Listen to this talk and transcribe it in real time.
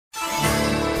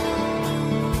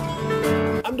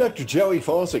I'm Dr. Joey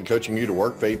Fawcett, coaching you to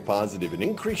work faith positive and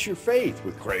increase your faith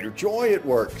with greater joy at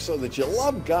work so that you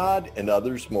love God and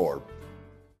others more.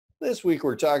 This week,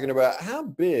 we're talking about how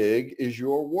big is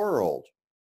your world?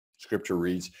 Scripture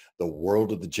reads, the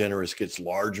world of the generous gets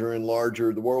larger and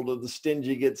larger. The world of the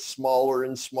stingy gets smaller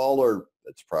and smaller.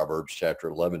 That's Proverbs chapter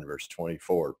 11, verse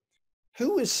 24.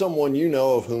 Who is someone you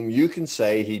know of whom you can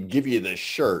say he'd give you the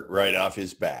shirt right off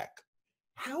his back?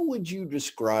 How would you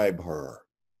describe her?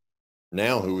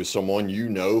 Now, who is someone you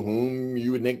know whom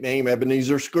you would nickname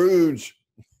Ebenezer Scrooge?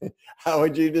 How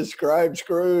would you describe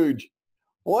Scrooge?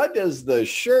 What does the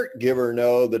shirt giver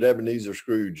know that Ebenezer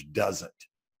Scrooge doesn't?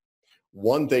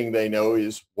 One thing they know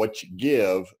is what you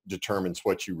give determines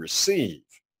what you receive.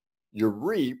 You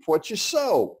reap what you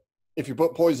sow. If you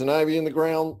put poison ivy in the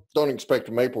ground, don't expect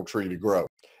a maple tree to grow.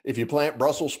 If you plant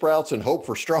Brussels sprouts and hope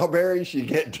for strawberries, you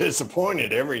get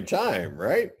disappointed every time,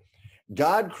 right?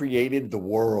 God created the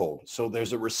world, so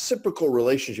there's a reciprocal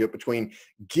relationship between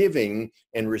giving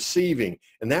and receiving,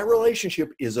 and that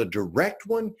relationship is a direct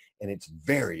one, and it's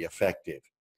very effective.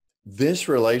 This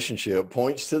relationship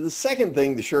points to the second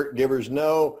thing the shirt givers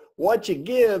know. What you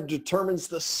give determines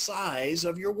the size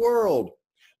of your world.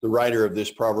 The writer of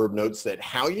this proverb notes that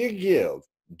how you give,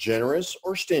 generous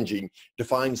or stingy,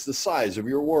 defines the size of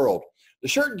your world. The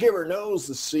shirt giver knows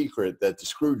the secret that the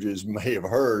Scrooges may have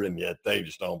heard, and yet they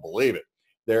just don't believe it.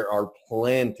 There are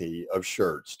plenty of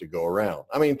shirts to go around.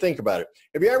 I mean, think about it.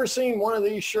 Have you ever seen one of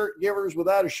these shirt givers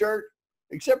without a shirt?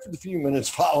 Except for the few minutes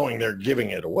following they're giving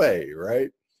it away,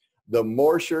 right? The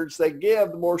more shirts they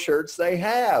give, the more shirts they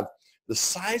have. The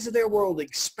size of their world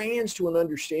expands to an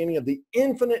understanding of the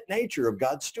infinite nature of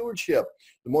God's stewardship.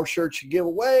 The more shirts you give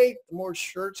away, the more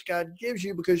shirts God gives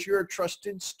you because you're a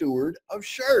trusted steward of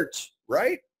shirts,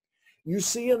 right? You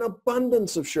see an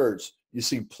abundance of shirts. You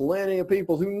see plenty of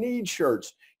people who need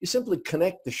shirts. You simply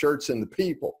connect the shirts and the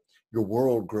people. Your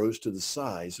world grows to the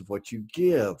size of what you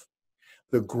give.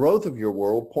 The growth of your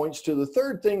world points to the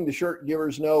third thing the shirt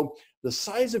givers know. The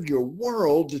size of your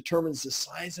world determines the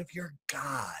size of your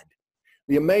God.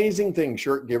 The amazing thing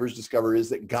shirt givers discover is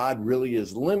that God really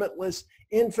is limitless,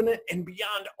 infinite, and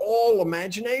beyond all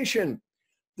imagination.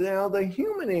 Now, the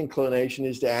human inclination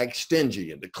is to act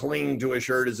stingy and to cling to a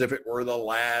shirt as if it were the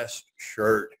last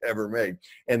shirt ever made.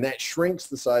 And that shrinks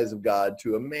the size of God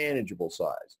to a manageable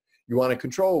size. You want to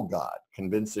control God,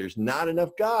 convinced there's not enough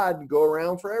God to go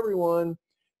around for everyone.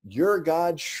 Your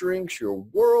God shrinks, your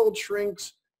world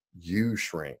shrinks, you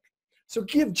shrink. So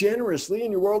give generously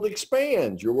and your world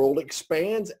expands. Your world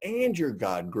expands and your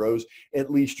God grows.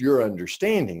 At least your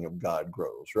understanding of God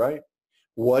grows, right?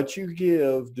 What you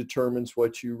give determines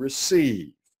what you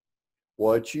receive.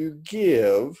 What you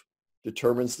give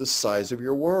determines the size of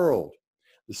your world.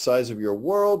 The size of your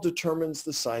world determines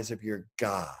the size of your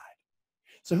God.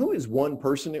 So who is one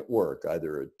person at work,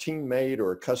 either a teammate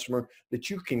or a customer, that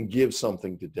you can give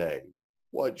something today?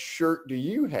 What shirt do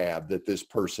you have that this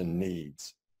person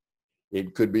needs?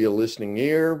 It could be a listening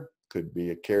ear, could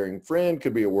be a caring friend,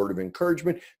 could be a word of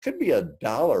encouragement, could be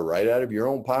 $1 right out of your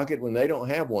own pocket when they don't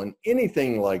have one.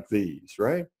 Anything like these,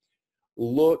 right?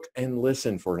 Look and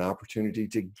listen for an opportunity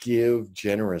to give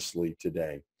generously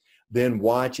today. Then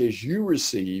watch as you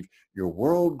receive, your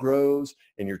world grows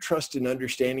and your trust and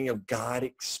understanding of God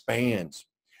expands.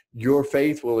 Your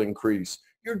faith will increase.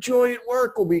 Your joy at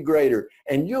work will be greater,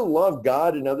 and you'll love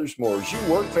God and others more as you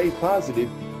work faith positive,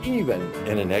 even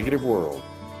in a negative world.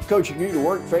 Coaching you to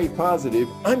work faith positive,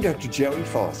 I'm Dr. Joey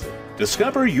Fawcett.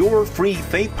 Discover your free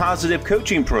Faith Positive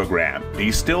coaching program,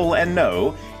 Be Still and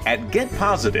Know, at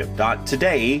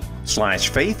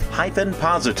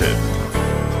getpositive.today/faith-positive.